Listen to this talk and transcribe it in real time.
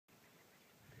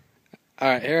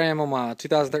Alright, here I am on my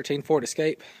 2013 Ford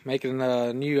Escape, making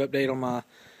a new update on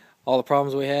all the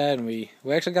problems we had, and we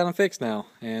actually got them fixed now,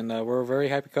 and we're very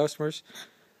happy customers.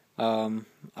 I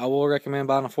will recommend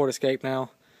buying a Ford Escape now.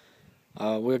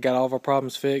 We got all of our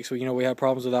problems fixed. We had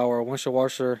problems with our windshield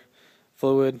washer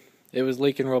fluid. It was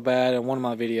leaking real bad in one of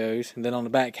my videos, and then on the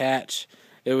back hatch,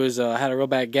 it was had a real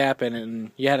bad gap in it,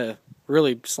 and you had to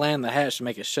really slam the hatch to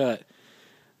make it shut.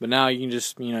 But now you can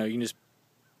just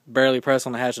barely press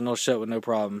on the hatch and it'll shut with no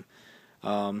problem.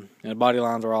 And the body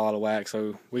lines are all out of whack,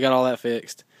 so we got all that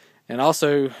fixed. And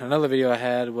also, another video I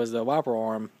had was the wiper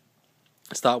arm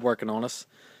stopped working on us,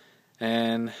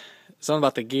 and something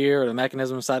about the gear or the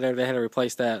mechanism inside there, they had to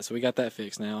replace that, so we got that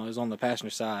fixed now. It was on the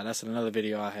passenger side. That's another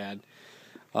video I had.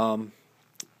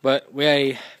 But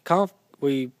we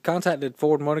contacted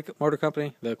Ford Motor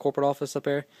Company, the corporate office up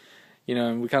there,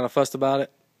 and we kind of fussed about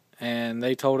it, and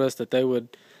they told us that they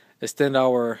would extend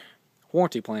our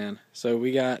warranty plan. So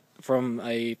we got from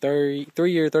a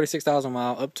 3-year 36,000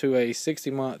 mile up to a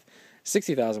 60-month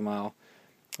 60,000 mile,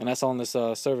 and that's on this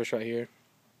service right here.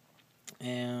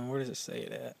 And where does it say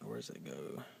it at? Where does it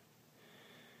go?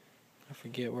 I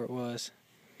forget where it was.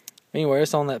 Anyway,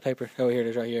 it's on that paper. Oh, here it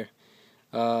is right here.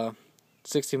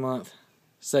 60-month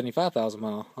 75,000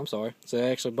 mile. I'm sorry. So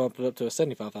they actually bumped it up to a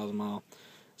 75,000 mile.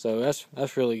 So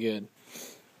that's really good.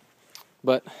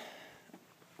 But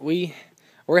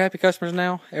we're happy customers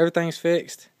now. Everything's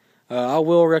fixed. I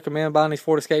will recommend buying these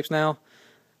Ford Escapes now.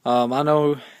 I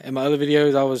know in my other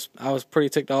videos I was pretty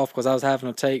ticked off because I was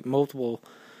having to take multiple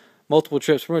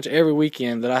trips pretty much every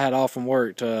weekend that I had off from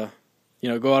work to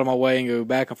go out of my way and go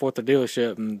back and forth to the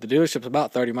dealership. And the dealership's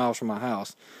about 30 miles from my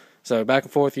house, so back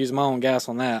and forth using my own gas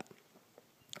on that.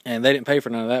 And they didn't pay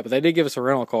for none of that, but they did give us a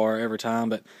rental car every time.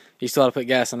 But you still had to put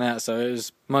gas in that, so it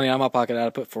was money out of my pocket I had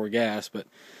to put for gas. But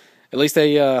at least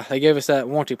they gave us that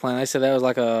warranty plan. They said that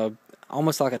was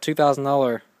almost like a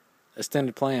 $2,000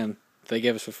 extended plan they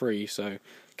gave us for free. So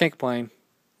can't complain.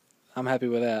 I'm happy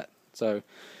with that. So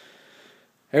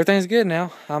everything's good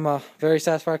now. I'm a very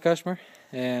satisfied customer.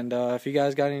 And if you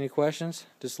guys got any questions,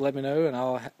 just let me know, and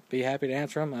I'll be happy to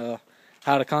answer them.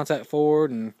 How to contact Ford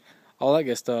and all that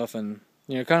good stuff, and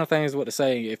kind of things what to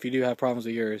say if you do have problems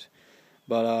with yours.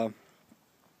 But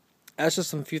that's just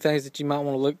some few things that you might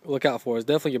want to look out for. Is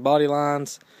definitely your body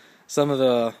lines, some of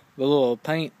the little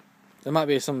paint. There might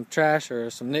be some trash or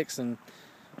some nicks and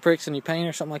pricks in your paint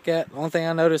or something like that. The only thing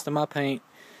I noticed in my paint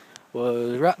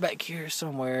was right back here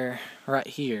somewhere, right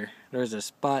here. There's a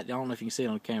spot. I don't know if you can see it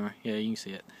on the camera. Yeah, you can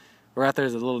see it. Right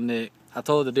there's a little nick. I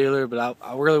told the dealer, but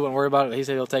I really wouldn't worry about it. He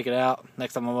said he'll take it out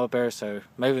next time I'm up there. So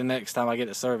maybe the next time I get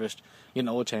it serviced, get an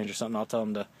oil change or something, I'll tell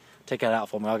him to take that out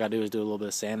for me. All I gotta do is do a little bit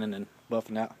of sanding and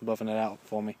buffing it out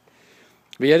for me.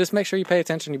 But yeah, just make sure you pay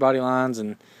attention to your body lines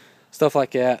and stuff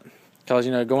like that, because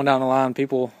going down the line,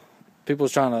 people's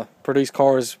trying to produce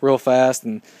cars real fast,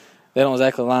 and they don't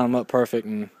exactly line them up perfect,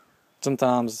 and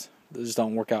sometimes they just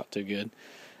don't work out too good.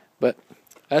 But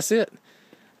that's it.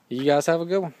 You guys have a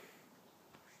good one.